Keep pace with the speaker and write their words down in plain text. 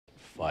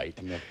fight.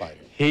 I'm no fighter.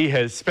 He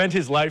has spent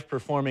his life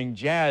performing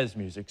jazz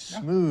music,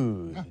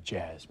 smooth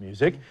jazz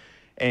music.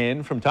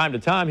 And from time to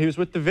time, he was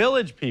with the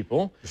Village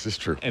People. This is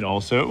true. And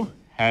also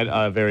had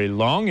a very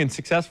long and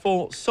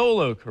successful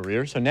solo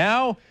career. So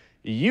now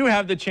you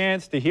have the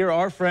chance to hear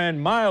our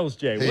friend Miles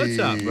Jaye. Hey, what's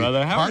up,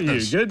 brother? How are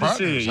you? Good to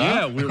see you.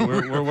 Huh? Yeah,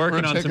 we're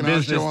working on some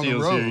business deals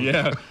here.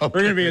 Yeah, we're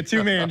going to be a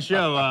two-man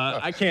show.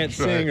 I can't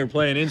sing or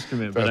play an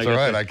instrument, but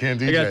I can't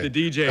DJ. I got the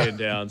DJing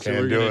down, so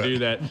we're going to do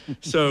that.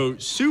 So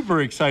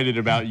super excited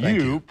about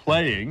you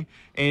playing.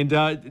 And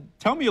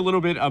tell me a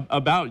little bit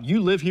about,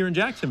 you live here in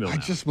Jacksonville now. I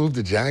just moved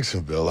to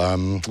Jacksonville.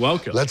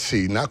 Welcome. Let's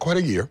see, not quite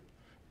a year,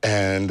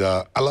 and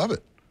I love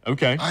it.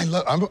 Okay.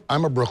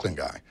 I'm a Brooklyn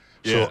guy.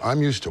 So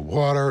I'm used to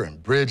water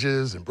and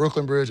bridges and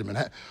Brooklyn Bridge and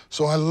Manhattan.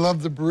 So I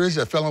love the bridge.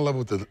 I fell in love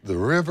with the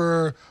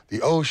river,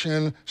 the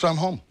ocean. So I'm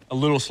home. A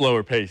little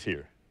slower pace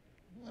here.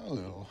 A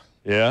little.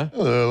 Yeah? A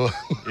little.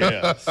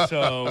 Yeah.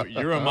 So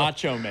you're a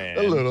macho man.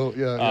 A little,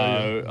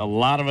 yeah. A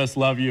lot of us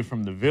love you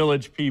from the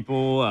Village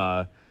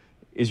People.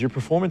 Is your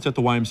performance at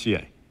the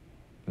YMCA?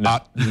 No.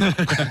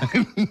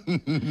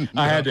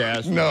 I had to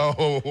ask. No.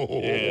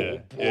 Yeah,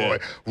 Boy.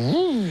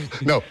 Yeah.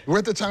 No, we're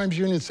at the Times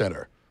Union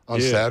Center. On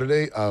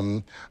Saturday,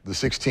 the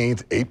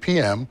 16th, 8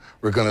 p.m.,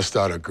 we're going to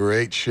start a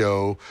great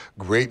show.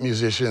 Great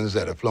musicians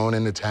that have flown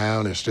into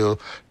town and still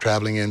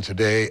traveling in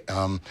today.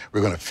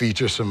 We're going to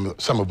feature some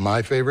of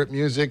my favorite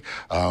music,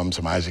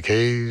 some Isaac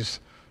Hayes,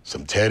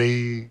 some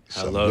Teddy,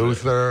 some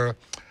Luther.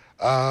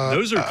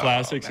 Those are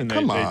classics, and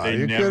they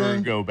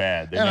never go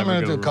bad. They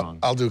never go wrong.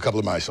 I'll do a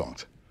couple of my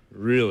songs.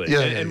 Really?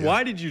 Yeah. And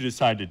why did you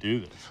decide to do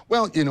this?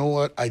 Well, you know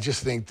what? I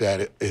just think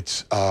that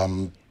it's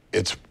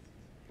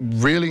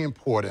really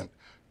important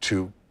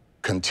to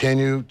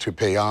continue to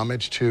pay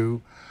homage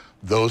to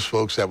those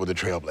folks that were the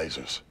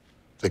trailblazers.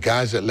 The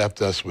guys that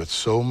left us with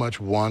so much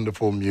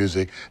wonderful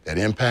music that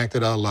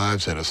impacted our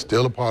lives, that are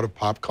still a part of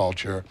pop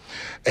culture.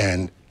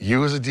 And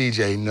you as a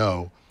DJ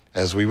know,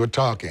 as we were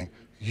talking,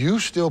 you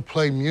still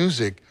play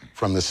music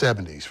from the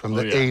 70s, from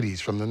the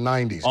 80s, from the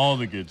 90s. All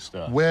the good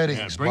stuff.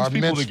 Weddings, bar mitzvahs. It brings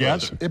people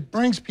together. It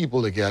brings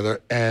people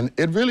together, and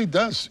it really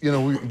does. You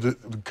know,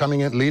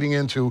 leading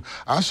into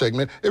our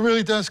segment, it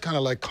really does kind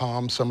of like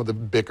calm some of the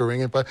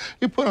bickering. But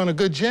you put on a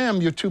good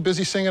jam, you're too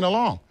busy singing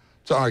along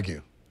to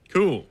argue.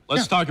 Cool.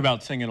 Let's talk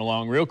about singing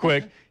along real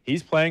quick.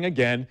 He's playing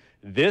again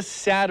this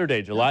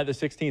Saturday, July the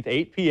 16th,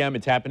 8 p.m.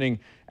 It's happening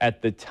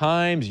at the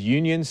Times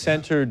Union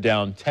Center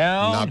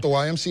downtown. Not the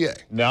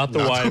YMCA. Not the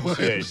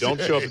YMCA.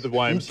 Don't show up at the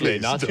YMCA.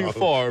 Please Not too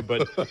far,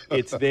 but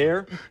it's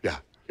there. Yeah.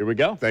 Here we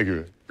go. Thank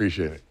you.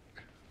 Appreciate it.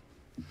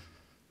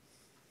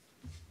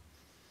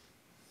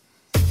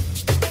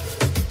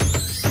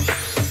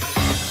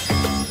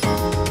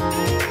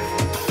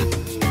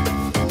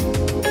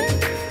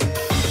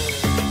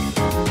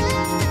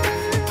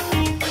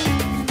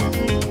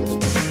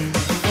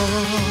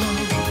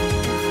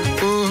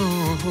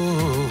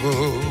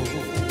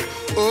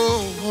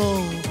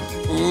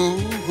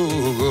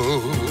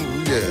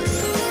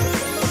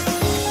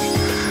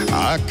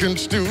 I can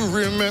still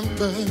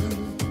remember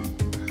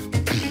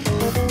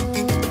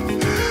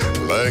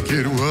like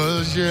it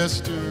was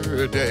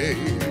yesterday.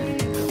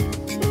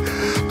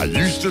 I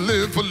used to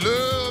live for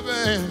love,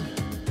 and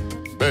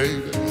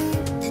baby,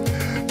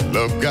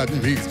 love got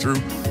me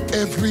through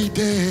every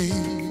day.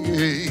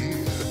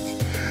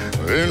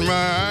 Then my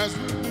eyes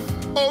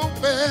were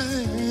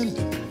opened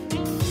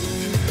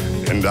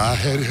and I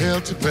had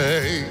hell to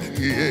pay.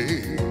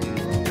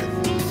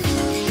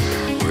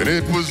 When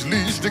it was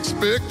least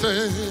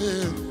expected,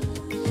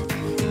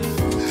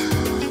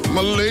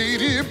 my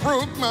lady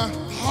broke my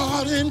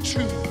heart in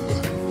two.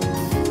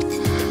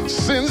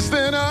 Since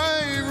then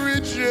I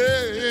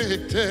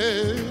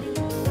rejected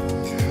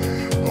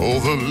all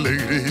the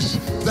ladies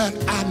that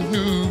I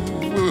knew.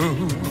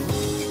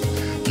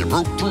 You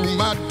broke through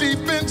my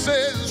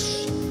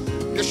defenses,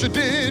 yes you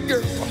did,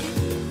 girl,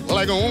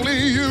 like only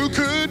you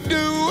could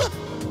do,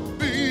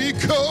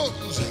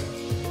 because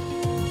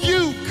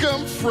you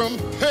come from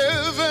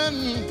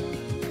heaven.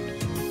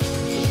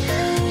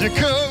 You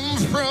come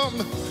from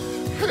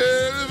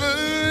heaven.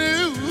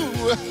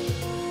 You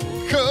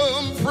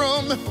come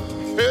from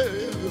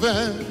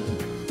heaven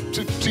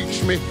to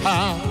teach me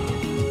how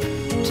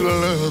to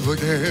love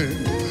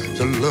again,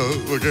 to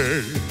love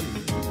again.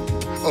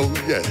 Oh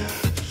yeah,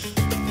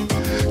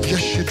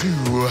 yes you do.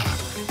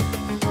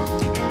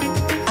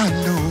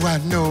 I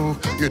know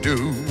you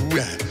do.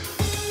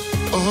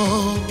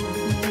 Oh,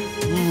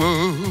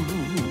 oh,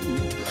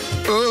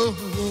 oh,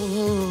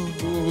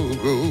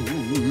 oh,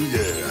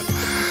 yeah.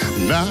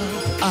 Now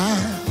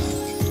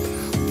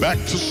I'm back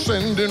to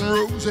sending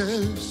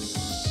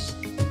roses,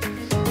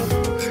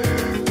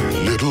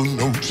 little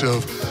notes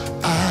of